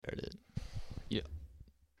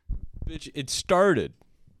Bitch, it started.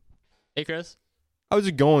 Hey, Chris. How's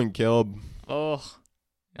it going, Caleb? Oh,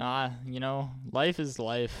 life is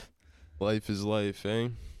life. Life is life, eh?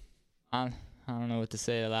 I don't know what to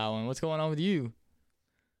say to that one. What's going on with you?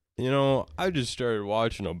 I just started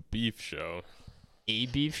watching a beef show. A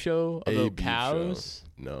beef show A about beef cows?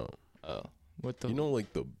 show. No. Oh, what the?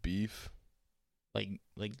 Like the beef? Like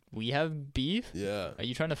we have beef? Yeah. Are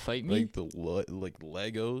you trying to fight me? Like the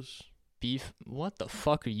Legos? Beef? What the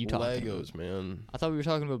fuck are you talking about? Legos, man. I thought we were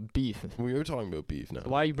talking about beef. We were talking about beef now.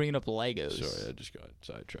 Why are you bringing up Legos? Sorry, I just got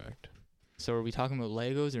sidetracked. So are we talking about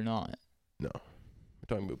Legos or not? No. We're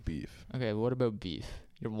talking about beef. Okay, what about beef?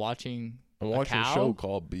 You're watching I'm watching a cow? show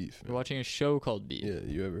called Beef. You're watching a show called Beef. Yeah,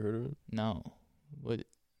 you ever heard of it? No. What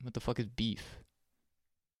the fuck is beef?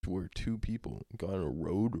 Where two people got in a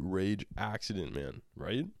road rage accident, man.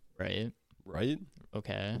 Right? Right. Right?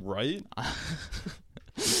 Okay. Right?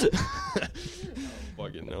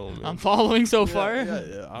 Fucking know, man. I'm following so far.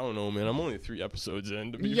 Yeah. I don't know, man. I'm only 3 episodes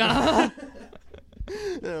in. To be Yeah.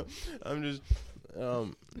 no, I'm just.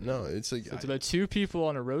 No, it's like. So it's about two people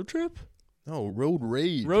on a road trip? No, road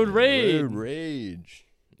rage. Road rage. Road rage.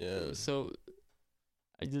 Yeah. So,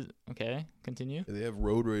 okay, continue. They have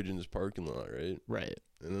road rage in this parking lot, right? Right.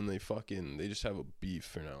 And then they just have a beef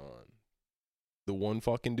from now on. The one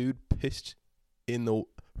fucking dude pissed in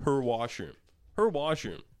her washroom. Her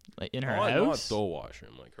washroom. Like in her Not house? the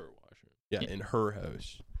washroom, like her washroom. Yeah, in her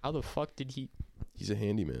house. How the fuck did he? He's a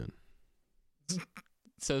handyman.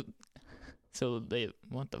 So they,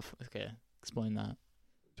 what the okay, explain that.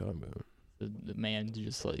 What are you talking about? The man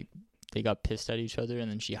just they got pissed at each other and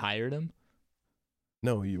then she hired him?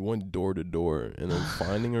 No, he went door to door and then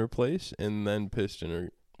finding her place and then pissed in her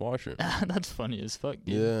washroom. That's funny as fuck,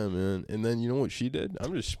 dude. Yeah, man. And then you know what she did?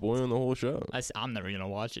 I'm just spoiling the whole show. I'm never gonna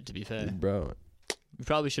watch it, to be fair. Bro. We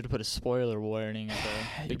probably should have put a spoiler warning at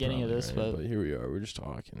the beginning of this, right, but here we are. We're just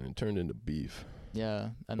talking and it turned into beef. yeah,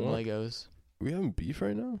 and What? Legos. Are we having beef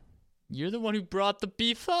right now? You're the one who brought the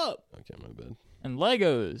beef up. Okay, my bad. And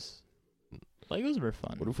Legos. Legos were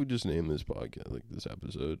fun. What if we just name this podcast, like this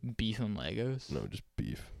episode? Beef and Legos? No, just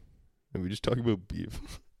beef. And we just talk about beef.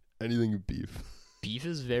 Anything beef. Beef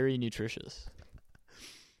is very nutritious.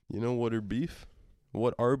 You know what are beef?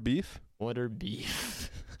 What are beef? What are beef?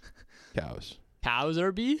 Cows. Cows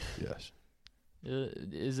are beef? Yes.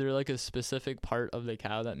 Is there like a specific part of the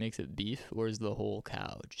cow that makes it beef, or is the whole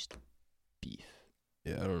cow just beef?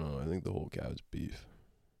 Yeah, I don't know. I think the whole cow is beef.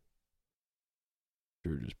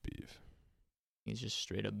 Sure, just beef. It's just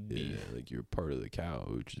straight up beef. Yeah, like you're part of the cow,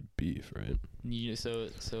 which is beef, right?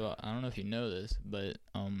 So I don't know if you know this, but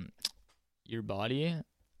your body.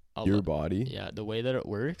 Your body? Yeah, the way that it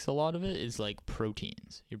works, a lot of it is like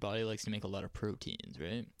proteins. Your body likes to make a lot of proteins,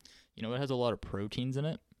 right? You know what has a lot of proteins in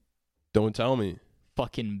it? Don't tell me.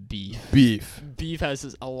 Fucking beef. Beef. Beef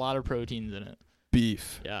has a lot of proteins in it.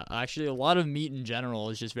 Beef. Yeah, actually, a lot of meat in general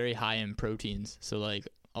is just very high in proteins. So, like,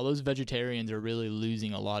 all those vegetarians are really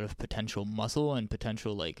losing a lot of potential muscle and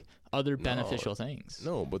potential, other beneficial things.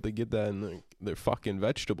 No, but they get that in their fucking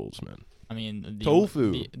vegetables, man. I mean,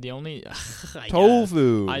 tofu. The only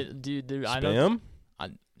tofu. I Spam? know.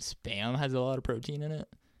 Spam has a lot of protein in it.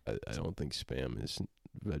 I don't think spam is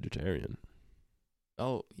vegetarian.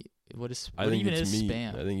 Oh, what is? I what think even it's is meat.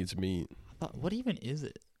 spam? I think it's meat. What even is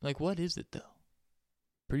it? What is it though?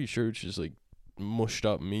 Pretty sure it's just mushed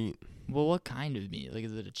up meat. Well, what kind of meat?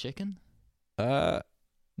 Is it a chicken? I'm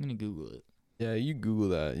gonna Google it. Yeah, you Google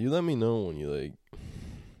that. You let me know when you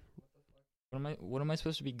What am I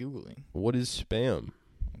supposed to be Googling? What is spam?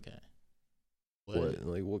 Okay.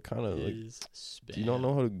 What kind of is spam? Do you not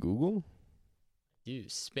know how to Google? Dude,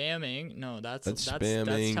 spamming? No, that's spamming,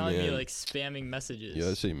 that's telling man. me spamming messages. You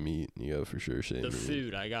gotta say meat. You gotta for sure say the meat.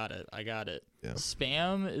 food. I got it. Yeah.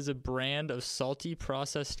 Spam is a brand of salty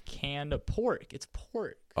processed canned pork. It's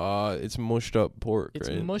pork. It's mushed up pork, It's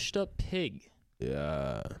right? mushed up pig.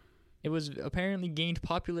 Yeah. It was apparently gained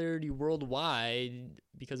popularity worldwide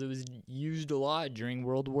because it was used a lot during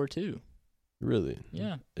World War II. Really?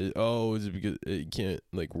 Yeah. Is it because it can't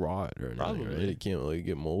rot or anything? Probably. Right? It can't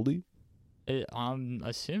get moldy. I'm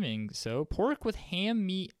assuming so. Pork with ham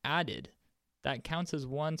meat added. That counts as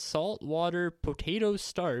one: salt, water, potato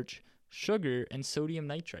starch, sugar, and sodium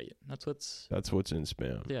nitrite. That's what's in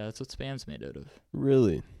spam. Yeah, that's what spam's made out of.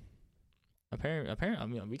 Really? Apparently, I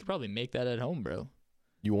mean, we could probably make that at home, bro.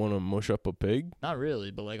 You want to mush up a pig? Not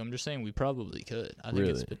really, but I'm just saying we probably could. I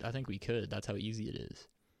think we could. That's how easy it is.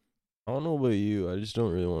 I don't know about you. I just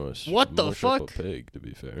don't really want to What the mush up fuck? a pig, to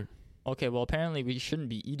be fair. Okay, well, apparently we shouldn't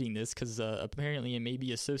be eating this because apparently it may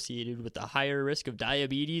be associated with a higher risk of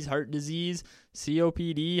diabetes, heart disease,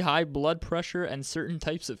 COPD, high blood pressure, and certain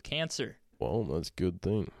types of cancer. Well, that's a good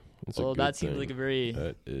thing. That's Well, a good that seems thing. like a very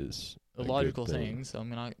That is a illogical good thing, so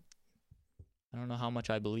I don't know how much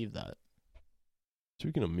I believe that.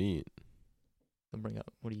 Speaking of meat, I'll bring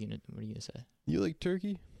up. What are you gonna say? you like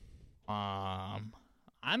turkey?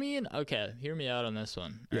 I mean, okay, hear me out on this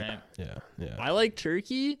one. Right? Yeah. I like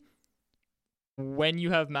turkey when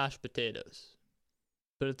you have mashed potatoes.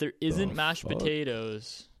 But if there isn't mashed fuck?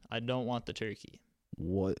 potatoes, I don't want the turkey.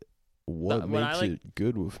 What What makes I like- it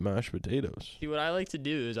good with mashed potatoes? See, what I like to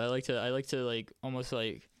do is I like to like almost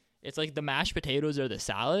like it's like the mashed potatoes are the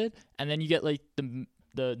salad, and then you get like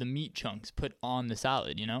the meat chunks put on the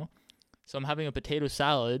salad, you know? So I'm having a potato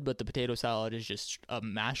salad, but the potato salad is just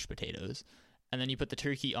mashed potatoes. And then you put the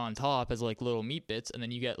turkey on top as like little meat bits, and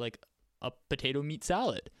then you get like a potato meat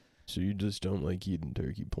salad. So you just don't like eating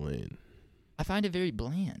turkey plain? I find it very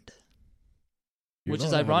bland. You're Which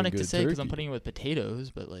is not having ironic to good say because I'm turkey. putting it with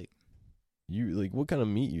potatoes, but like, You like what kind of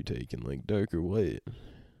meat you taking? Like dark or white?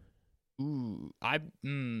 ooh,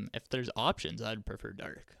 if there's options, I'd prefer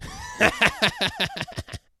dark.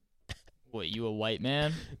 What, you a white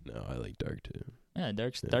man? No, I like dark too. Yeah,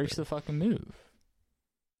 dark's Yeah. the fucking move.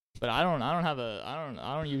 But I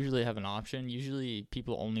don't usually have an option. Usually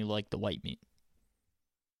people only like the white meat.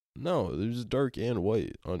 No, there's dark and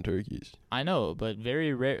white on turkeys. I know, but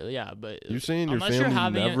very rarely. Yeah, but You're saying your unless you're family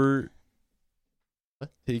having it- never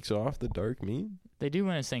What? takes off the dark meat? they do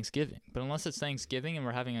when it's Thanksgiving. But unless it's Thanksgiving and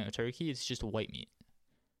we're having a turkey, it's just white meat.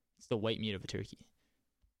 It's the white meat of a turkey.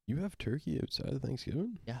 You have turkey outside of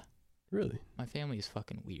Thanksgiving? Yeah. Really? My family is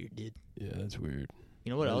fucking weird, dude. Yeah, that's weird.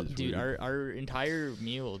 You know what That else, is dude? weird. Our entire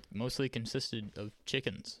meal mostly consisted of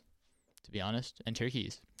chickens, to be honest, and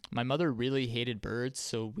turkeys. My mother really hated birds,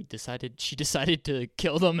 so she decided to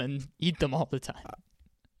kill them and eat them all the time.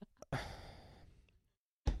 I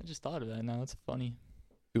just thought of that now. It's funny.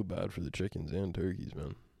 Feel bad for the chickens and turkeys,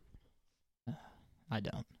 man. I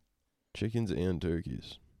don't. Chickens and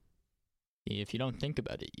turkeys. If you don't think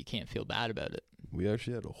about it, you can't feel bad about it. We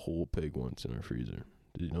actually had a whole pig once in our freezer.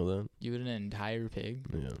 Did you know that? You had an entire pig.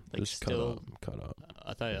 Yeah. Like just still- cut up.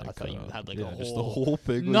 I thought you had like a just the whole whole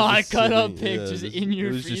pig. Was not just cut up sitting- pig yeah, just just- in your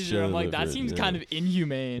it was just freezer. I'm chilling like, there that for- seems yeah. kind of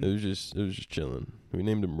inhumane. It was just chilling. We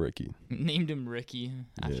named him Ricky. Named him Ricky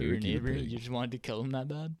after Yeah, your Ricky the neighbor. pig. You just wanted to kill him that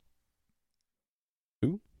bad?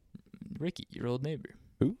 Who? Ricky, your old neighbor.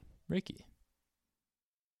 Who? Ricky.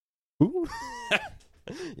 Who?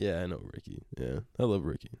 Yeah, I know Ricky. Yeah, I love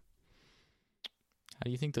Ricky. How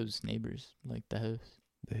do you think those neighbors like the house?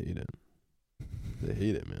 They hate it. They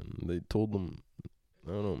hate it, man. They told them.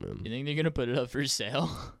 I don't know, You man. think they're gonna put it up for sale?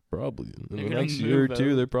 Probably in They're the gonna next year or move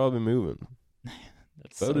two, out. they're probably moving.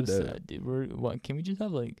 That's Without so a doubt. sad, dude. What? Can we just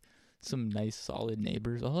have like some nice, solid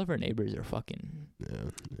neighbors? All of our neighbors are fucking. Yeah.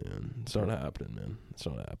 It's not happening, man. It's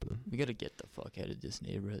not happening. We gotta get the fuck out of this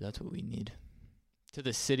neighborhood. That's what we need. To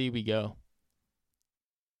the city we go.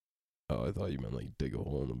 Oh, I thought you meant like dig a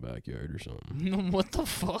hole in the backyard or something. What the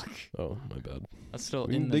fuck? Oh, my bad. That's still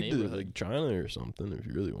We in can the dig to neighborhood. like China or something if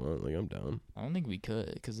you really want. Like, I'm down. I don't think we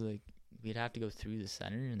could, cause like we'd have to go through the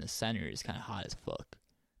center, and the center is kind of hot as fuck.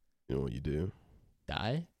 You know what you do?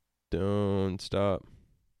 Die? Don't stop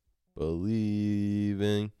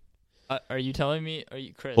believing. Are you telling me? Are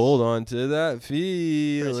you Chris? Hold on to that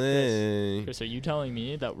feeling. Chris, are you telling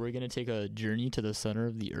me that we're gonna take a journey to the center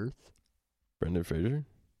of the earth? Brendan Fraser?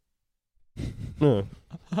 No.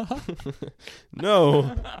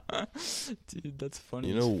 No. Dude, that's funny.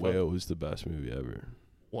 You as know, fuck. Whale was the best movie ever.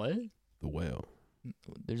 What? The Whale.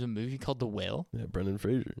 There's a movie called The Whale. Yeah, Brendan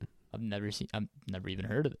Fraser. I've never even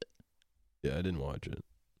heard of it. Yeah, I didn't watch it.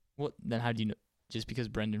 What? Then how do you know? Just because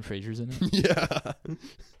Brendan Fraser's in it? Yeah.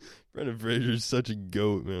 Brendan Fraser's such a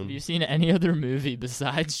goat, man. Have you seen any other movie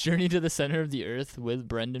besides Journey to the Center of the Earth with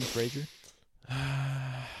Brendan Fraser?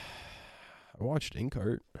 I watched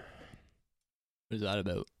Inkheart. What is that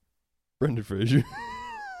about? Brendan Fraser.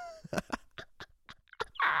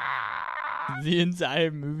 The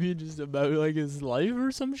entire movie just about like his life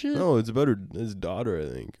or some shit? No, it's about his daughter,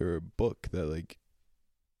 I think, or a book that like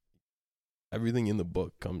everything in the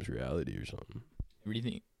book comes reality or something. What do you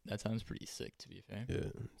think? That sounds pretty sick, to be fair. Yeah,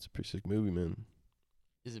 it's a pretty sick movie, man.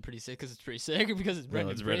 Is it pretty sick because it's pretty sick or because it's No,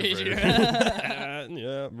 Brendan it's Brendan Fraser? Fraser.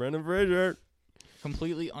 Yeah, Brendan Fraser.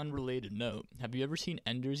 Completely unrelated note. Have you ever seen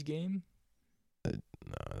Ender's Game?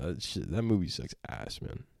 Nah, that movie sucks ass,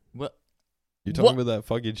 man. What? You talking about that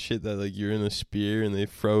fucking shit that like you're in a spear and they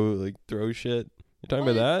throw shit? You talking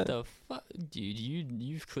about that? What the fuck? Dude,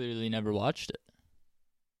 you've clearly never watched it.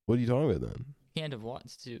 What are you talking about then? Can't have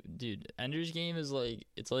watched, dude. Ender's Game is like,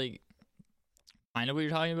 it's like kind of what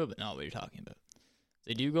you're talking about, but not what you're talking about.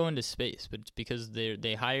 They do go into space, but it's because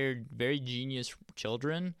they hired very genius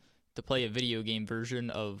children to play a video game version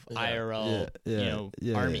of IRL,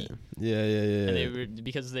 army. Yeah. And they were,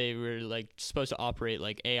 because they were like supposed to operate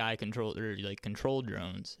like AI control or like control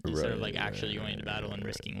drones instead of like actually going into battle and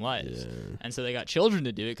risking lives. Yeah. And so they got children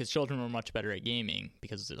to do it because children were much better at gaming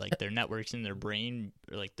because like their networks in their brain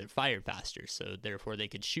or like they're fired faster, so therefore they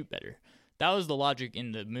could shoot better. That was the logic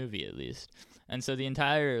in the movie, at least. And so the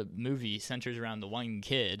entire movie centers around the one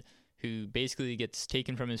kid who basically gets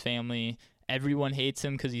taken from his family. Everyone hates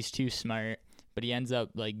him because he's too smart, but he ends up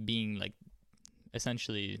like being like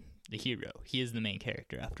essentially the hero. He is the main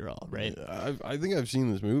character after all, right? Yeah, I think I've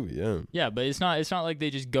seen this movie. Yeah. Yeah, but it's not like they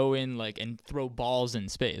just go in like and throw balls in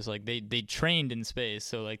space. Like they trained in space,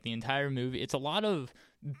 so like the entire movie, it's a lot of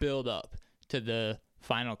build up to the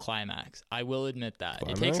final climax. I will admit that.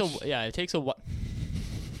 Climax? It takes a what?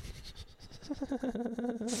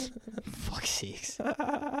 Fuck's sakes.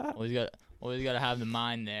 Always got to have the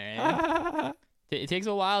mind there. Eh? It takes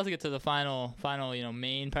a while to get to the final,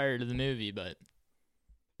 main part of the movie, but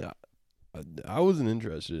yeah, I wasn't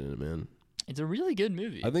interested in it, man. It's a really good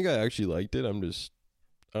movie. I think I actually liked it. I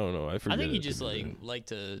don't know. I forget. I think you just like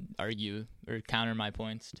to argue or counter my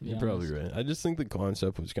points. To be honest, you're probably right. I just think the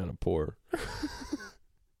concept was kind of poor.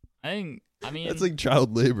 I mean, that's like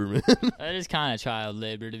child labor, man. That is kind of child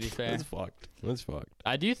labor, to be fair. That's fucked.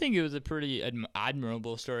 I do think it was a pretty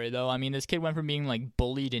admirable story, though. I mean, this kid went from being like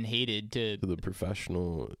bullied and hated to the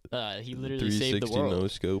professional. He literally saved the world. No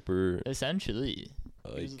scoper. Essentially,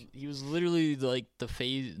 he was literally like the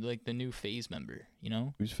phase, like the new phase member. You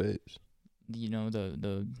know, who's phase? You know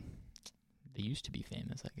they used to be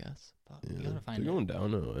famous, I guess. Yeah, you gotta find they're going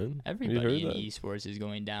downhill, man. Everybody in esports is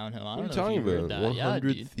going downhill. I don't what know are you if you talking heard about? that.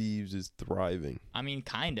 100 yeah, Thieves is thriving. I mean,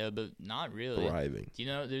 kinda, but not really. Thriving. You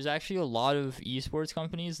know, there's actually a lot of esports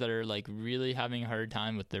companies that are like really having a hard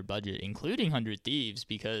time with their budget, including 100 Thieves,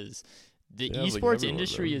 because the esports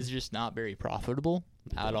industry is just not very profitable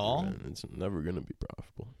at all. Man, it's never gonna be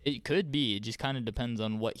profitable. It could be. It just kind of depends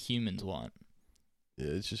on what humans want.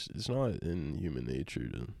 Yeah, it's not in human nature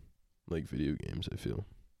to like video games. I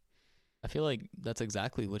feel like that's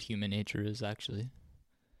exactly what human nature is, actually.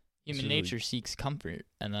 Human nature seeks comfort,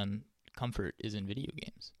 and then comfort is in video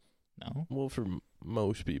games. No? Well, for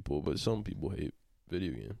most people, but some people hate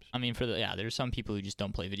video games. I mean, there's some people who just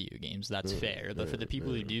don't play video games. That's fair. But for the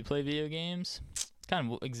people who do play video games, it's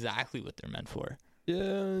kind of exactly what they're meant for. Yeah.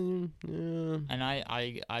 And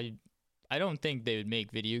I don't think they would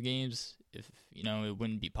make video games if, it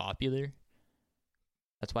wouldn't be popular.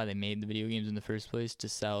 That's why they made the video games in the first place, to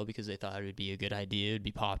sell, because they thought it would be a good idea, it would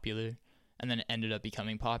be popular, and then it ended up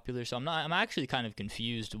becoming popular. So I'm actually kind of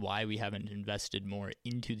confused why we haven't invested more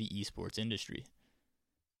into the esports industry.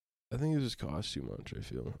 I think it just costs too much, I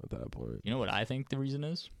feel, at that point. You know what I think the reason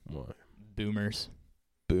is? Why? Boomers.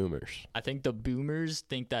 I think the boomers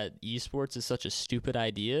think that esports is such a stupid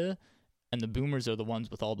idea, and the boomers are the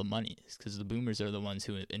ones with all the money, because the boomers are the ones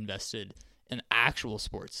who invested in actual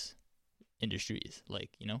sports industries, like,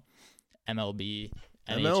 MLB,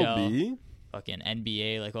 NHL, fucking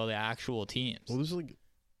NBA, like all the actual teams. Well,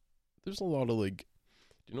 there's a lot of do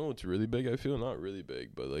you know what's really big? I feel not really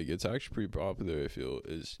big, but it's actually pretty popular. I feel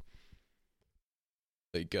is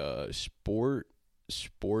sport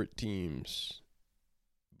teams,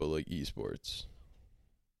 but esports.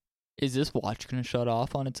 Is this watch gonna shut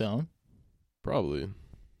off on its own? Probably.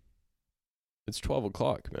 It's 12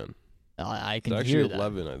 o'clock, man. I can it's hear actually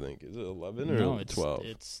 11, I think. Is it 11 or 12?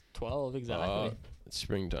 It's 12 exactly. It's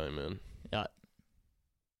springtime, man. Yeah.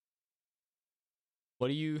 What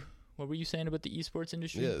were you saying about the esports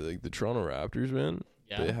industry? Yeah, the Toronto Raptors, man.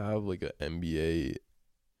 Yeah. They have an NBA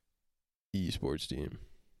esports team.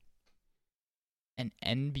 An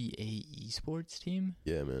NBA esports team?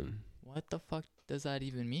 Yeah, man. What the fuck does that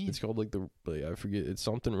even mean? It's called I forget. It's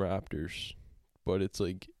something Raptors, but it's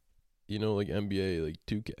NBA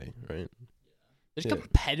 2K, right? There's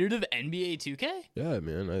competitive NBA 2K? Yeah,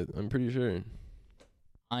 man. I'm pretty sure.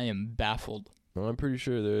 I am baffled. No, I'm pretty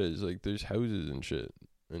sure there is. There's houses and shit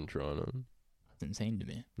in Toronto. That's insane to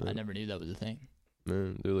me. Yeah. I never knew that was a thing.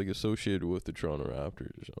 Man, they're associated with the Toronto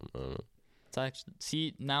Raptors or something. I don't know. It's actually,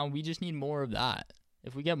 see, now we just need more of that.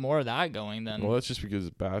 If we get more of that going, then... Well, that's just because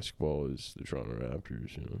basketball is the Toronto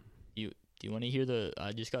Raptors, Do you want to hear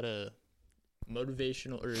I just got a an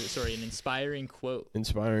inspiring quote.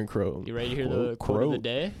 Inspiring quote. You ready to hear the quote of the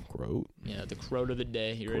day? Quote. Yeah, the quote of the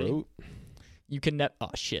day. You ready? You can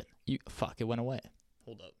oh shit. It went away.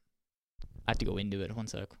 Hold up. I have to go into it. 1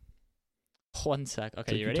 sec. 1 sec.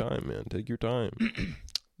 Okay, Take you your ready? time, man. Take your time.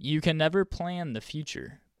 You can never plan the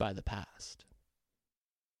future by the past.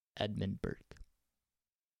 Edmund Burke.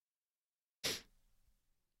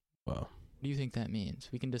 Wow. What do you think that means?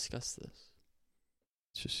 We can discuss this.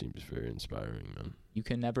 It just seems very inspiring, man. You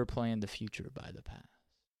can never plan the future by the past.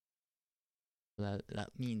 That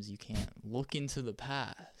means you can't look into the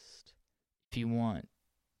past if you want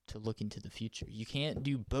to look into the future. You can't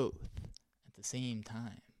do both at the same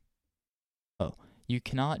time. Oh, you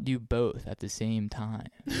cannot do both at the same time.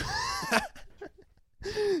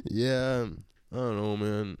 Yeah, I don't know,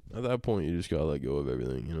 man. At that point, you just gotta let go of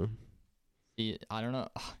everything, you know? See, I don't know.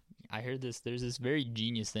 I heard this. There's this very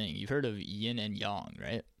genius thing. You've heard of yin and yang,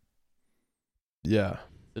 right? Yeah.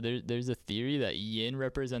 So there's a theory that yin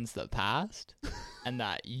represents the past and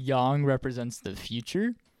that yang represents the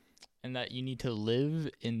future, and that you need to live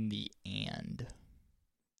in the and.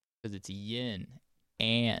 Because it's yin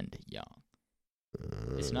and yang.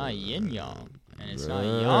 It's not yin yang, and it's not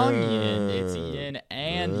yang yin. It's yin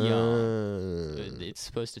and yang. It's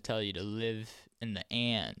supposed to tell you to live in the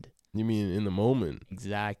and. You mean in the moment?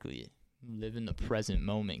 Exactly. Live in the present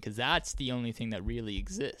moment, because that's the only thing that really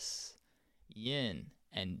exists. Yin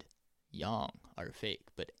and yang are fake,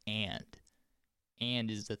 but and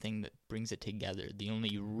is the thing that brings it together, the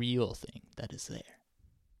only real thing that is there.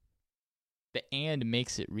 The and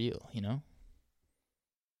makes it real, you know?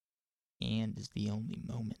 And is the only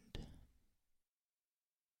moment.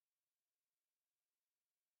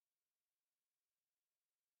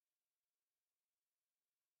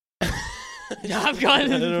 I've got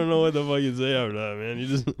it. I don't know what the fuck you say after that, man. You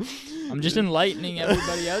just I'm just enlightening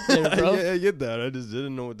everybody out there, bro. Yeah, I get that. I just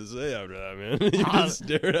didn't know what to say after that, man. You just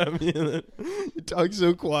stared at me and then you talked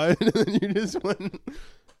so quiet and then you just went.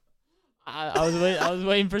 I was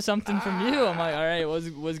waiting for something from you. I'm like, all right,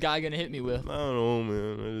 what's guy gonna hit me with? I don't know,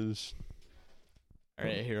 man. I just. All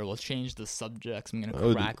right, here, let's change the subjects. I'm gonna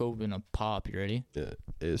Oh, crack open a pop. You ready? Yeah,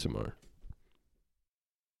 ASMR.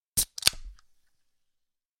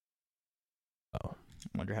 Oh,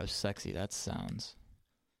 I wonder how sexy that sounds.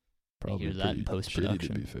 probably hear that in pretty shitty, to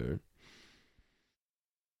post-production. be fair.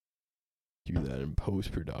 Do that in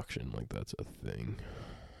post-production, like that's a thing.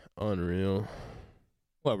 Unreal.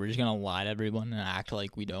 What, we're just gonna lie to everyone and act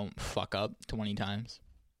like we don't fuck up 20 times?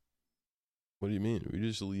 What do you mean? We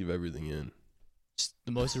just leave everything in. Just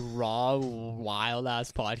the most raw, wild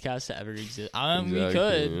ass podcast to ever exist. We Exactly,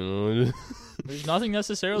 could. you know? There's nothing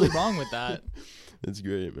necessarily wrong with that. It's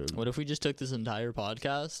great, man. What if we just took this entire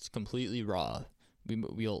podcast completely raw?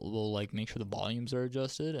 We'll like make sure the volumes are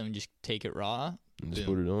adjusted and just take it raw. And just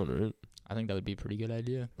Boom. put it on, right? I think that would be a pretty good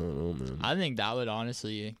idea. I don't know, man. I think that would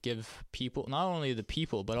honestly give people, not only the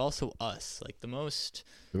people, but also us, like the most.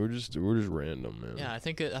 We're just random, man. Yeah, I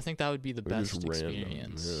think that would be the We're best just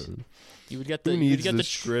experience. random. Yeah. You would get the. Who You would needs get the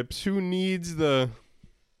scripts? Who needs the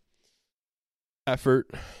effort?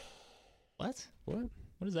 What? What?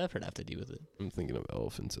 What does effort have to do with it? I'm thinking of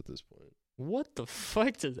elephants at this point. What the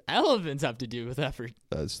fuck does elephants have to do with effort?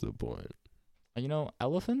 That's the point. You know,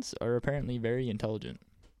 elephants are apparently very intelligent.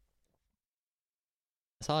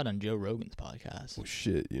 I saw it on Joe Rogan's podcast. Oh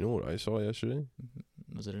shit! You know what I saw yesterday?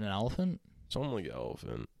 Was it an elephant? Something like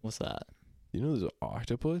elephant. What's that? You know, there's an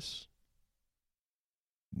octopus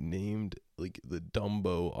named like the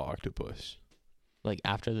Dumbo octopus. Like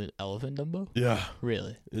after the elephant Dumbo? Yeah,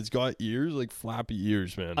 Really? it's got ears, like flappy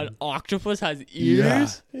ears, man. An octopus has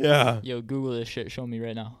ears? Yeah. Yo, Google this shit. Show me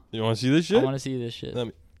right now. You want to see this I shit? want to see this shit.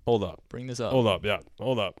 Hold up. Bring this up. Hold up. Yeah.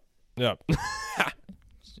 Hold up. Yeah. Do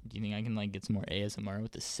you think I can like get some more ASMR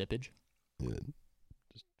with the sippage? Yeah.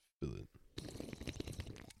 Just feel it.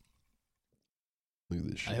 Look at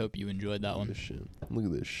this shit. I hope you enjoyed that Look at one. this shit. Look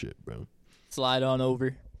at this shit, bro. Slide on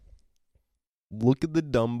over. Look at the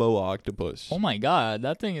Dumbo octopus. Oh my god,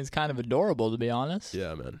 that thing is kind of adorable, to be honest.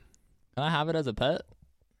 Yeah, man. Can I have it as a pet?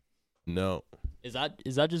 No. Is that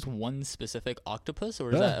just one specific octopus, or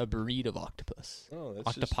is Yeah. that a breed of octopus? Oh, that's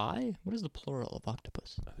Octopi? What is the plural of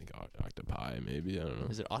octopus? I think octopi, maybe. I don't know.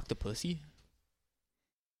 Is it octopussy?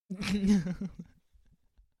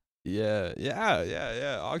 Yeah.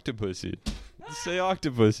 Octopusy. Say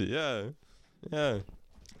octopusy. Yeah.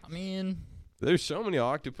 I mean, There's so many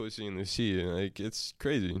octopussy in the sea. Like, it's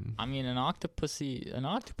crazy. an octopussy Isn't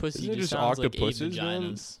it just just sounds like 8 octopuses, man?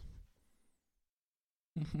 vaginas.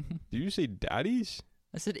 Did you say daddies?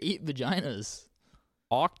 I said 8 vaginas.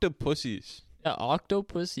 Octopussies. Yeah,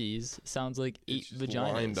 octopussies sounds like 8 It's just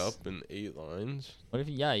vaginas. lined up in 8 lines. What if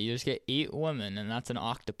you just get 8 women and that's an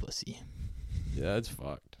octopussy? Yeah, it's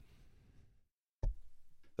fucked.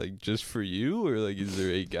 Like, just for you, or like, is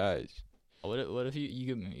there 8 guys? What if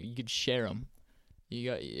you could share them,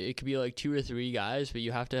 it could be like 2 or 3 guys, but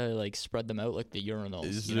you have to like spread them out like the urinals.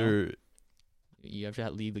 Is you know? there? You have to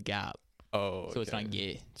leave a gap, Oh, so it's okay. not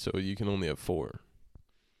gay. So you can only have 4.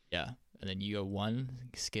 Yeah, and then you go 1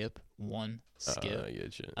 skip, 1 skip, I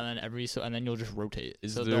get you. and then and then you'll just rotate.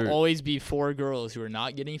 Is So there- there'll always be 4 girls who are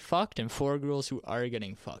not getting fucked and 4 girls who are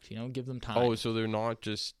getting fucked. You know, give them time. Oh, so they're not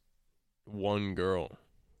just one girl.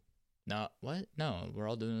 No, what? No, we're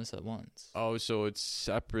all doing this at once. Oh, so it's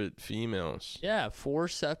separate females. Yeah, 4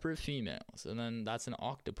 separate females, and then that's an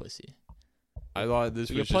octopussy. I thought this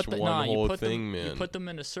was just one whole thing, man. You put them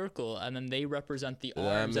in a circle, and then they represent the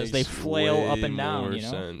That arms as makes they flail up way and down. more You know,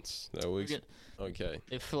 sense. That was okay.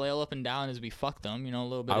 they flail up and down as we fuck them. You know, a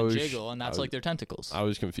little bit I of was- jiggle, and that's I like their tentacles. I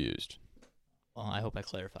was confused. Well, I hope I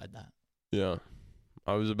clarified that. Yeah,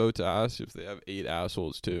 I was about to ask if they have 8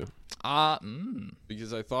 assholes too,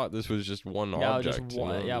 because I thought this was just one Yeah, object. just you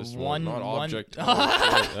one- know, yeah, just one- not one- object.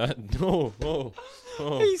 Oh, shit. No,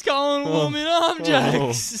 oh, He's calling Oh. women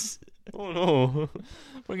objects. oh no.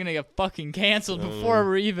 We're gonna get fucking canceled No, before no.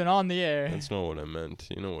 we're even on the air. That's not what I meant.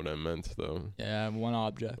 You know what I meant, though. Yeah, one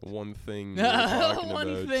object. One thing we're talking One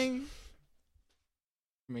about. thing.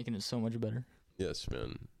 You're making it so much better. Yes,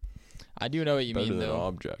 man. I do know what you Better mean, than though.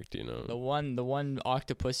 object, you know. The one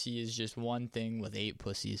octopussy is just one thing with 8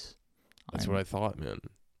 pussies. That's what I thought, man.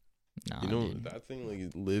 Nah, You know, dude. that thing like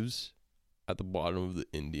it lives at the bottom of the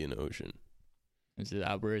Indian Ocean. Is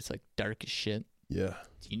that where it's like dark as shit? Yeah.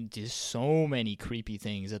 There's so many creepy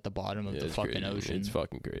things at the bottom of the it's fucking crazy. ocean. It's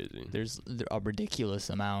fucking crazy. There's a ridiculous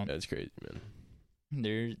amount. That's crazy, man.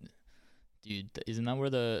 Dude, isn't that where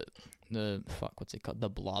the fuck, what's it called? The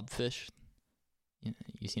blobfish?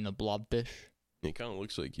 You seen the blobfish? It kind of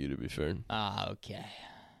looks like you, to be fair. Ah, okay.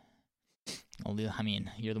 I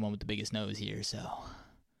mean, you're the one with the biggest nose here, so.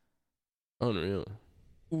 Unreal.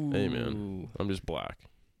 Ooh, Hey, man. I'm just black.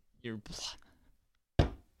 You're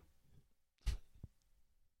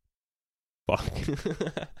Fuck.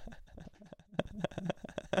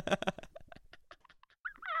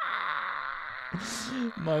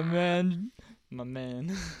 my man. My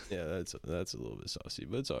man. Yeah, that's a little bit saucy,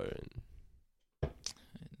 but it's alright. Now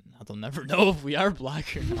they'll never know if we are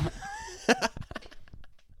black or not.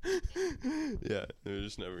 Yeah, they're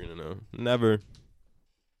just never gonna know. Never.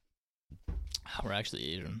 We're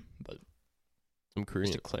actually Asian, but I'm just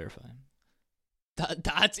Korean. to clarify.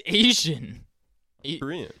 That's Asian.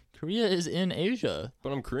 Korean. Korea is in Asia.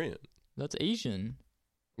 But I'm Korean. That's Asian.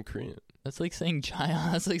 I'm Korean. That's like saying China.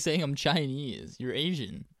 That's like saying I'm Chinese. You're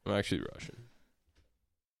Asian. I'm actually Russian.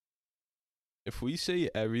 If we say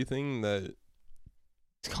everything that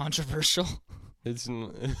It's controversial. it's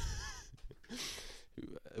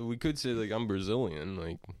we could say like I'm Brazilian,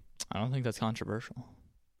 like I don't think that's controversial.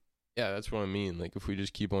 yeah, that's what I mean. Like if we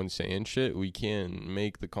just keep on saying shit, we can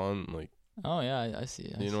make the Oh yeah, I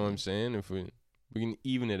see. you know what I'm saying? If we can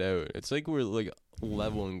even it out. It's like we're like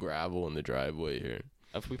leveling gravel in the driveway here.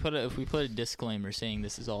 If we put a disclaimer saying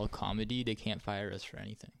this is all comedy, they can't fire us for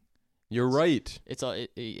anything. You're right. It's all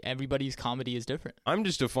everybody's comedy is different. I'm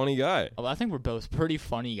just a funny guy. Oh, I think we're both pretty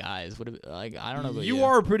funny guys. Like I don't know about you. You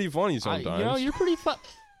are pretty funny sometimes. You're pretty fun.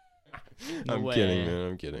 No I'm way. kidding, man.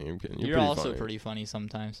 I'm kidding. You're pretty also funny. pretty funny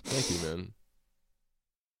sometimes. Thank you, man.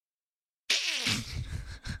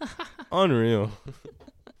 Unreal.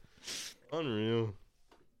 Unreal.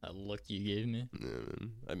 That look you gave me. Yeah,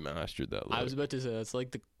 man. I mastered that look. I was about to say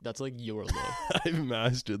that's like your look. I've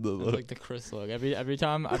mastered the That's look. like the Chris look. Every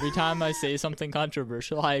time I say something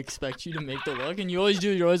controversial, I expect you to make the look, and you always do.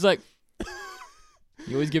 You're always like,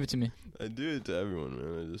 you always give it to me. I do it to everyone,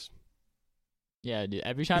 man. I just Yeah, dude.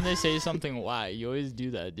 Every time they say something, why you always do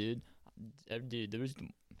that, dude? Dude, there was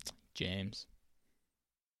James.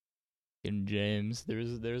 In James, there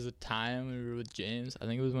was a time we were with James. I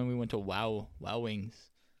think it was when we went to Wow Wings.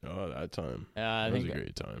 that time. I That was think. a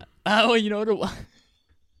great time. Oh, you know what it was?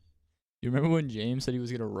 You remember when James said he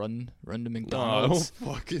was gonna run to McDonald's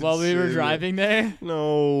No, fucking while we were say driving there? that.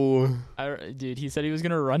 No. Dude, he said he was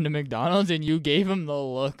gonna run to McDonald's, and you gave him the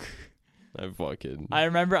look. I fucking. I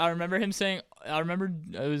remember him saying. I remember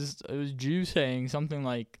it was Jew saying something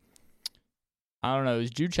like, I don't know, it was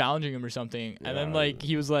Jew challenging him or something, and then Yeah. like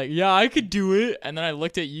he was like, "Yeah, I could do it," and then I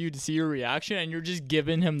looked at you to see your reaction, and you're just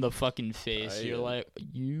giving him the fucking face. You're like,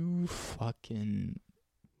 "You fucking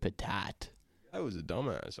patat." I was a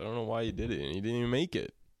dumbass. I don't know why he did it, and he didn't even make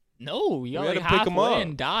it. No, you got had like to pick him halfway up.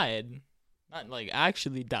 and died. Not like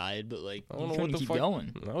actually died, but like I you don't know couldn't what the keep fuck.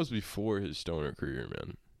 going. That was before his stoner career,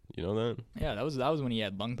 man. You know that? Yeah, that was when he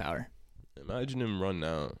had lung power. Imagine him run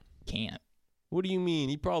now. Can't. What do you mean?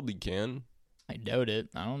 He probably can. I doubt it.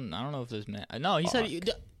 I don't know if this man. No, he said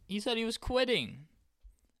he said he was quitting.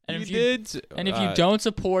 And You if did. and if you don't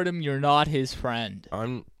support him, you're not his friend.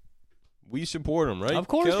 We support him, right? Of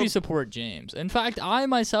course, we Caleb? support James. In fact, I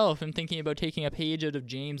myself am thinking about taking a page out of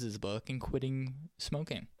James's book and quitting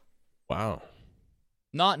smoking. Wow.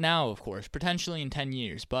 Not now, of course. Potentially in 10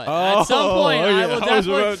 years, but at some point, okay. I will I was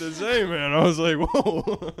definitely. about to say, man. I was like,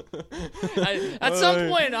 whoa. At some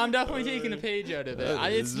point, I'm definitely taking a page out of it.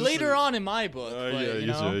 It's Is this later on in my book, Oh, but yeah, you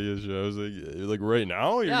know. I was like right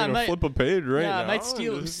now? You're Yeah, I gonna might- flip a page right now? I might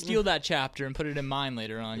steal that chapter and put it in mine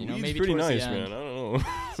later on. You know, Weed's maybe pretty towards nice, the end. man. I don't know.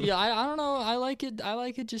 See, I don't know. I like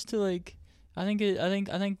it just to like. I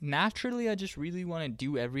think naturally I just really want to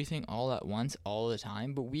do everything all at once all the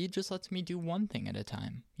time. But weed just lets me do one thing at a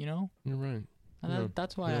time. You know. You're right. And Yeah,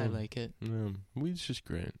 that's why I yeah. like it. Yeah, weed's just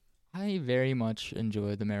great. I very much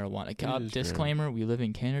enjoy the marijuana. is great. Disclaimer: we live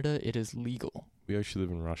in Canada. It is legal. We actually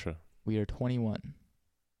live in Russia. We are 21.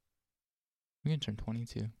 We're gonna turn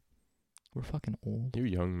 22. We're fucking old. You're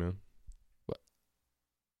young, man.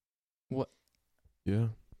 What? Yeah.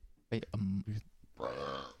 Wait,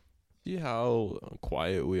 See how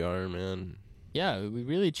quiet we are, man. yeah, we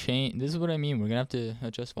really change. This is what I mean. We're gonna have to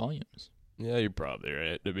adjust volumes. Yeah, you're probably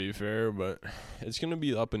right, to be fair, but it's gonna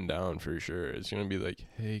be up and down for sure. It's gonna be like,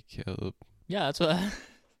 hey, Caleb. Yeah, that's what.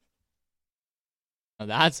 Now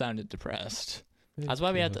that sounded depressed. Hey, That's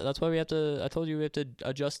why we have to. Caleb." That's why we have to. I told you we have to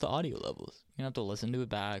adjust the audio levels. You have to listen to it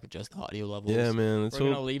back, adjust the audio levels. Yeah, man. That's We're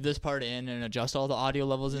gonna leave this part in and adjust all the audio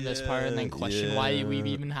levels in this part, and then question why we've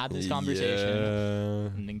even had this conversation.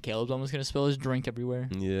 Yeah. And then Caleb's almost gonna spill his drink everywhere.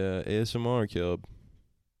 Yeah, ASMR, Caleb.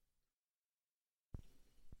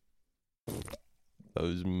 That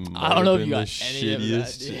was I don't know if you the got any of that,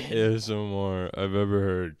 shittiest dude. ASMR I've ever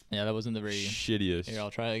heard. Yeah, that wasn't the very. Shittiest. Here,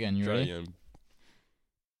 I'll try it again. You Try ready? again.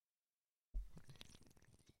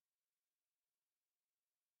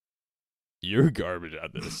 You're garbage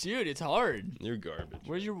at this. Dude, it's hard. You're garbage.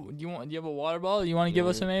 Where's your? Do you have a water bottle? You want to give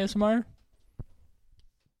us some ASMR?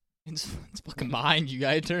 It's fucking behind you.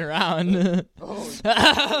 Gotta turn around.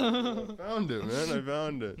 I found it, man. I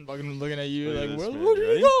found it. I'm fucking looking at you Look at like, this, where man. did You he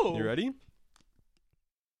ready? go? You ready?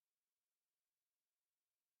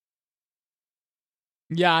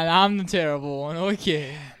 Yeah, I'm the terrible one.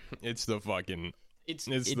 Okay. It's the fucking. It's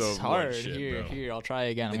It's the hard. shit, Here, bro. here. I'll try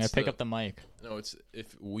again. I'm gonna It's pick the- up the mic. No, it's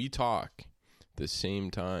if we talk the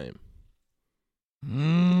same time.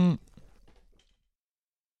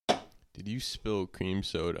 Did you spill cream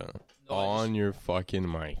soda on your fucking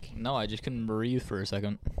mic? No, I just couldn't breathe for a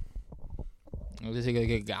second. I was just like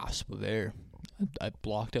a gasp of air. I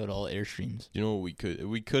blocked out all air streams. You know what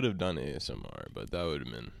we could have done ASMR, but that would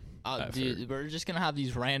have been. Dude, we're just gonna have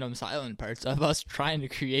these random silent parts of us trying to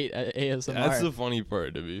create a ASMR. That's the funny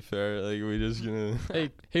part, to be fair. Like we just gonna.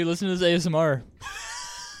 hey, listen to this ASMR.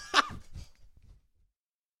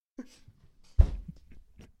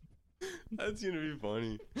 That's gonna be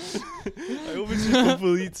funny. I hope it's just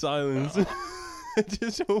complete silence. I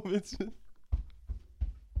just hope it's.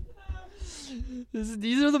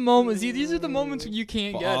 These are the moments. See, these are the moments you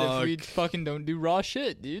can't get if we Fuck. fucking don't do raw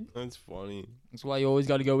shit, dude. That's funny. That's why you always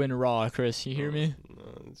got to go in raw, Chris. You hear me? No,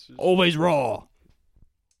 it's just. Always raw.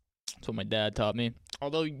 That's what my dad taught me.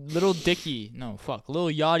 Although Lil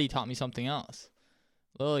Yachty taught me something else.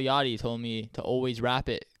 Lil Yachty told me to always rap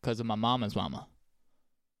it because of my mama's mama.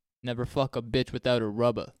 Never fuck a bitch without a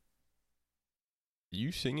rubber.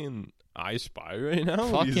 You singing I Spy right now?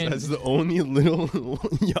 Fucking- That's the only little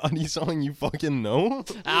Yachty song you fucking know?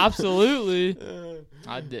 Absolutely.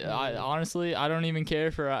 I honestly, I don't even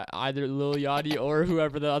care for either Lil Yachty or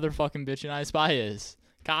whoever the other fucking bitch in I Spy is.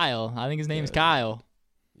 Kyle. I think his name's Yeah. Kyle.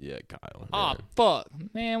 Yeah, Kyle. Oh, yeah. fuck.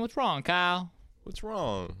 Man, what's wrong, Kyle? What's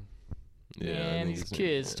wrong? Yeah, I Man, think these his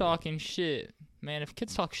kids name- talking shit. Man, if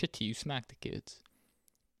kids talk shit to you, smack the kids.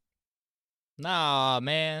 Nah,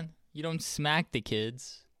 man. You don't smack the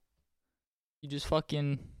kids. You just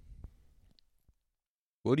fucking...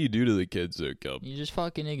 What do you do to the kids there, Kelp? You just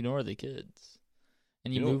fucking ignore the kids.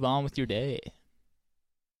 And you You know- move on with your day.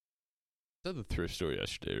 I was at the thrift store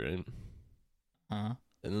yesterday, right? Huh?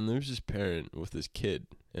 And then there's this parent with this kid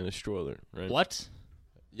in a stroller, right? What?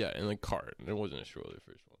 Yeah, in a cart. It wasn't a stroller,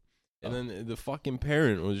 first of all. And Oh. then the fucking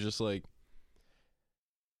parent was just like,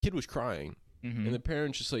 kid was crying. Mm-hmm. And the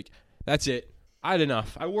parent's just like, that's it. I had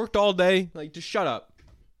enough. I worked all day. Like, just shut up.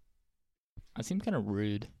 That seemed kind of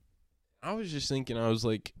rude. I was just thinking, I was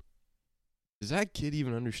like, does that kid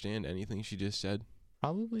even understand anything she just said?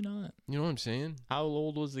 Probably not. You know what I'm saying? How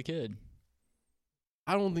old was the kid?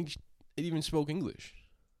 I don't think it even spoke English.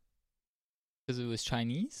 Because it was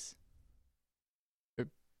Chinese? Or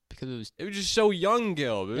because it was... It was just so young,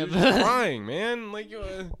 Gil. It Yeah, was but- just crying, man. Like,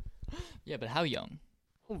 Yeah, but how young?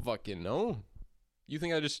 I don't fucking know. You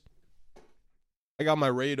think I got my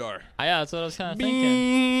radar. Yeah, that's what I was kind of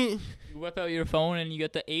thinking. You whip out your phone and you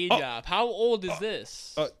get the age app. How old is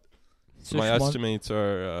this? My estimates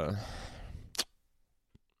are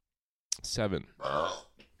 7.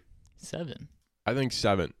 7. I think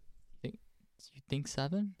 7. You think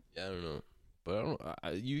 7? Yeah, I don't know. But I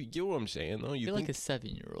don't. You get what I'm saying, though. I You feel think like a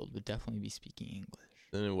 7-year-old would definitely be speaking English.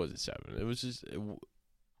 then it wasn't 7. It was just. I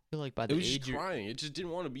feel like by the It was age just crying. It just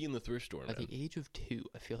didn't want to be in the thrift store, at man. the age of 2,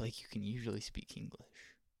 I feel like you can usually speak English.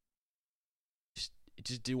 It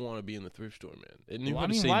just didn't want to be in the thrift store, man. It knew Well, how I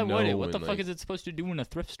to mean, say why no. would it? What and, the fuck like, is it supposed to do in a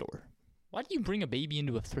thrift store? Why do you bring a baby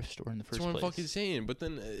into a thrift store in the first That's what place? I'm fucking saying. But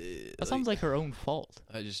then That sounds like her own fault.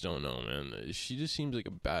 I just don't know, man. She just seems like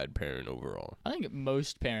a bad parent overall. I think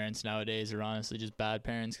most parents nowadays are honestly just bad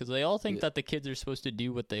parents because they all think that the kids are supposed to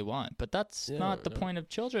do what they want, but that's not the point of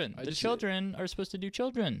children. The children are supposed to do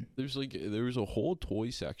children. There was a whole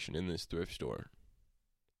toy section in this thrift store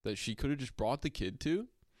that she could have just brought the kid to,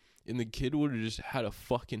 and the kid would have just had a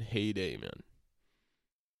fucking heyday, man.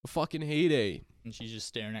 A fucking heyday. And she's just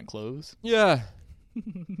staring at clothes. Yeah.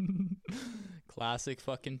 Classic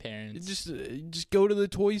fucking parents. Just go to the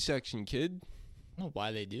toy section, kid. I don't know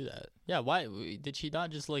why they do that. Yeah, why did she not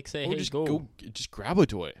just like say, Or "Hey, just go. just grab a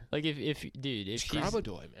toy. Like if Just grab a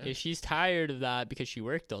toy, man. if she's tired of that because she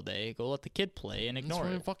worked all day, go let the kid play and That's ignore what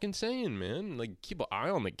I'm it. fucking saying, man. Like, keep an eye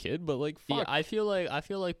on the kid, but like, fuck. Yeah, I feel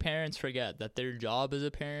like parents forget that their job as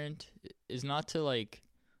a parent is not to like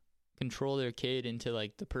control their kid into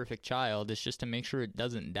like the perfect child. It's just to make sure it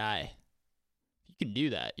doesn't die. If you can do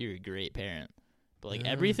that, you're a great parent. But like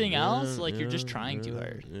everything else, like you're just trying too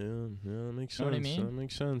hard. Yeah, that makes sense. Know what I mean? That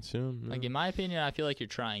makes sense, yeah. Like in my opinion, I feel like you're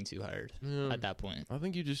trying too hard at that point. I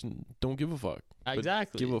think you just don't give a fuck. but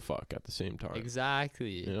Exactly. Give a fuck at the same time.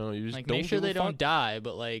 Exactly. You know, you just Like don't make sure give a they don't fuck, die,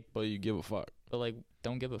 but you give a fuck.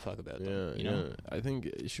 don't give a fuck about Yeah, them. You know? I think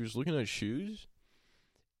she was looking at shoes.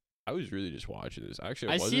 I was really just watching this. Actually,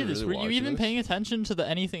 I wasn't see this. really Were you even watching paying attention to the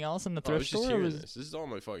anything else in the this. I was thrift just store? Or hearing was this. This is all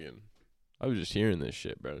my fucking. I was just hearing this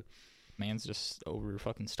shit, bro. man's just over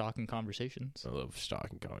fucking stalking conversations? I love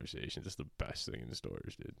stalking conversations. It's the best thing in the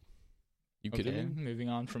stores, dude. You kidding Okay, me? moving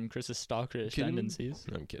on from Chris's stalkerish Kidding me? tendencies.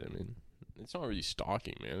 I'm kidding, man. It's not really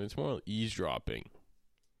stalking, man. It's more like eavesdropping.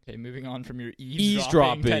 Okay, moving on from your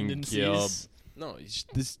Eavesdropping, eavesdropping tendencies. No,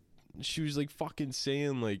 she was like fucking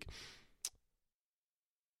saying like,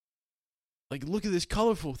 look at this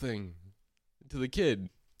colorful thing to the kid.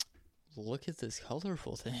 Look at this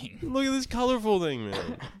colorful thing. Look at this colorful thing,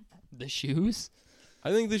 man. The shoes?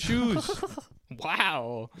 I think the shoes.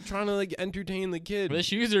 Wow. I'm trying to like entertain the kid. The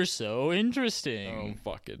shoes are so interesting. Oh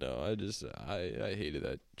fuck it, no. I hated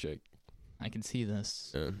that chick. I can see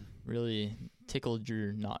this. Yeah. Really tickled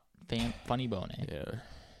your not funny bone, eh? Yeah.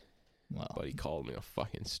 Well, Buddy called me a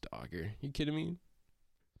fucking stalker. You kidding me?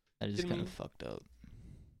 that is kidding kind me? of fucked up.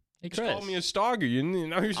 Hey, Just Chris. called me a stalker.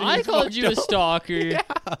 Now you're saying I it's called fucked you a up. stalker. Yeah.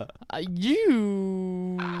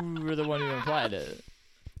 You were the one who implied it.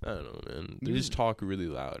 I don't know, man. They just talk really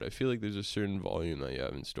loud. I feel like there's a certain volume that you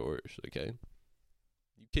have in stores, okay?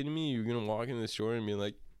 You kidding me? You're gonna walk into the store and be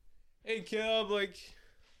like, "Hey, Caleb, like,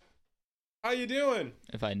 how you doing?"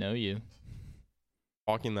 If I know you.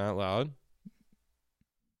 Talking that loud?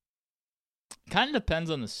 Kind of depends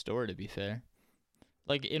on the store, to be fair.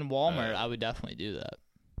 Like in Walmart, I would definitely do that.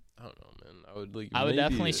 I don't know, man. I would like. I would maybe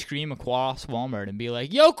definitely scream across Walmart and be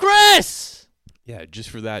like, "Yo, Chris!" Yeah, just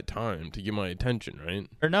for that time to get my attention, right?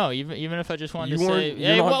 Or no, even if I just wanted You to say, weren't- you're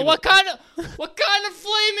 "Hey, not what kind of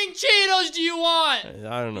flaming Cheetos do you want?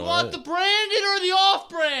 I don't know. You want the branded or the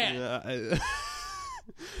off-brand?" Yeah,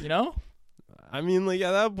 You know? I mean, like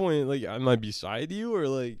at that point, like am I beside you or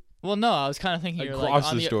like Well, no, I was kind of thinking you're like across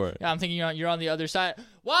on the store? Yeah, I'm thinking you're on the other side.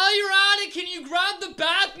 While you're at it, can you grab the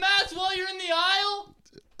bath mats while you're in the aisle?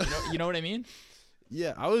 You know what I mean?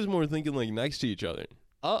 Yeah, I was more thinking like next to each other.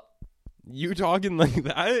 Oh. You talking like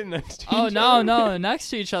that next to Oh, each no, other? no,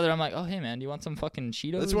 next to each other. I'm like, "Oh, hey, man, do you want some fucking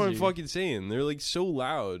Cheetos?" That's what I'm or- fucking saying. They're like so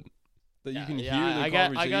loud that you can hear the I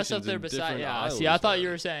conversations guess if they're in beside. different Yeah, aisles, see, I thought man. you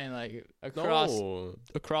were saying like No,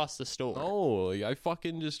 across the store. no, like I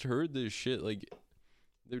fucking just heard this shit. Like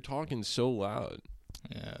they're talking so loud.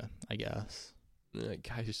 Yeah, I guess. And that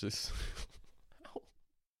guy's just.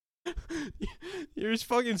 You're just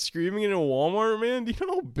fucking screaming in a Walmart, man. Do you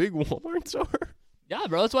know how big Walmarts are? Yeah,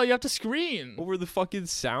 bro, that's why you have to scream. Over the fucking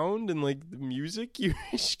sound and like the music, you're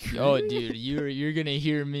screaming. Oh, dude, you're gonna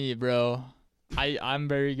hear me, bro. I'm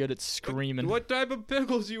very good at screaming. What type of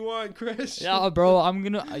pickles you want, Chris? Yeah, bro, I'm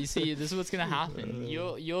gonna. You see, this is what's gonna happen.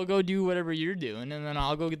 You'll go do whatever you're doing, and then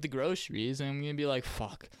I'll go get the groceries, and I'm gonna be like,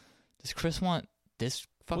 "Fuck, does Chris want this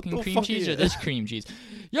fucking the cream fuck cheese is- or this cream cheese?"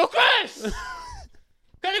 Yo, Chris!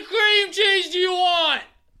 cream cheese do you want?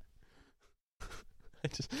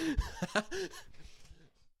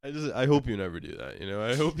 I hope you never do that. You know,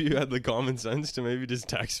 I hope you had the common sense to maybe just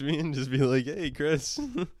text me and just be like, "Hey, Chris."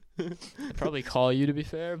 I'd probably call you, to be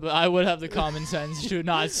fair, but I would have the common sense to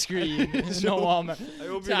not scream. No Walmart. I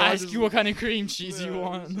hope To ask you what kind of cream cheese you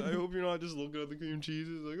want. I hope you're not just looking at the cream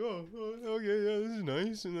cheeses like, oh, okay, yeah, this is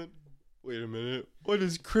nice, and then wait a minute, what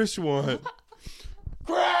does Chris want?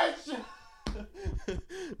 Chris.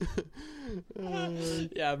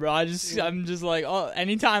 Yeah, bro. I'm just like, oh,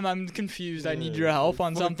 anytime I'm confused, I need your help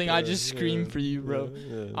on something. I just scream for you, bro.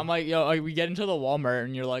 Yeah. I'm like, yo, we get into the Walmart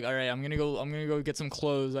and you're like, all right, I'm gonna go get some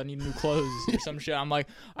clothes. I need new clothes or some shit. I'm like,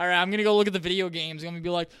 all right, I'm gonna go look at the video games. I'm gonna be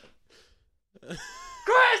like, Chris,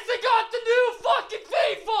 they got the new fucking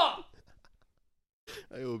FIFA.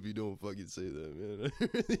 I hope you don't fucking say that, man. I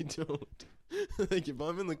really don't. Like, if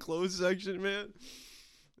I'm in the clothes section, man,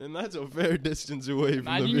 and that's a fair distance away from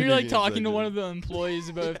Imagine the you're like video game talking to one section. of the employees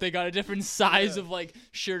about if they got a different size of like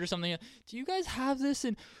shirt or something. Do you guys have this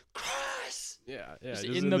in Chris? Yeah, Just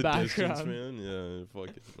just in the distance, background. man. Yeah,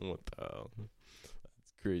 fucking what the hell?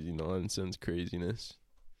 That's crazy nonsense, craziness.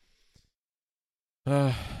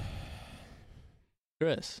 It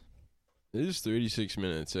Chris, is 36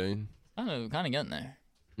 minutes, eh? I don't know, kind of getting there.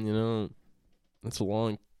 You know, that's a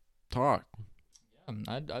long talk.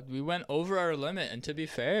 We went over our limit, and to be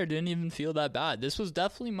fair, it didn't even feel that bad. This was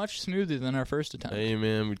definitely much smoother than our first attempt. Hey,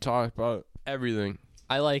 man, we talked about everything.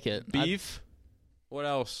 I like it. Beef. What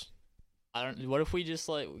else? I don't. What if we just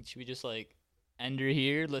like? Should we just like end her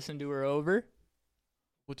here? Listen to her over.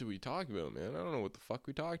 What did we talk about, man? I don't know what the fuck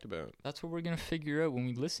we talked about. That's what we're gonna figure out when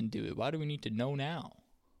we listen to it. Why do we need to know now?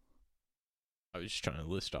 I was just trying to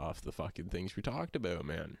list off the fucking things we talked about,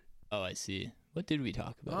 man. Oh, I see. What did we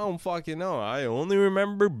talk I about? don't fucking know. I only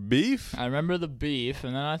remember beef. I remember the beef,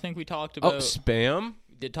 and then I think we talked Oh, about. spam.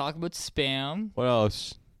 We did talk about spam. What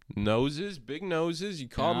else? Noses, big noses. You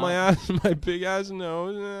caught Yeah. my ass, my big ass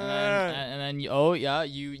nose. And then oh yeah,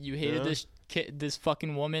 you hated Yeah. this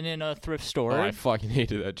fucking woman in a thrift store. Oh, I fucking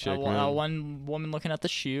hated that chick, man. One woman looking at the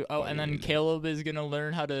shoe. Oh, and then Fucking- Caleb is gonna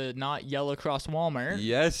learn how to not yell across Walmart.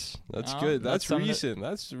 Yes, that's Oh, good. that's That's something that- recent.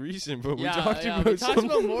 That's recent. But we Yeah, talked yeah, about we talked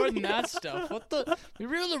about something. more than that stuff. What the?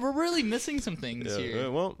 We're really missing some things Yeah,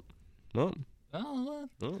 here. well, Oh,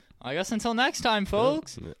 Oh. I guess until next time,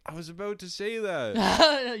 folks. I was about to say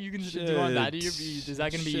that. You can do you want that? Shit. Is that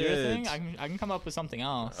gonna be your thing? Shit. I can come up with something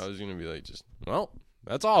else. I was gonna be like, well,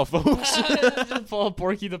 that's all, folks. Just pull up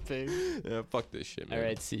Porky the Pig. Yeah, fuck this shit, man. All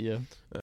right, see ya.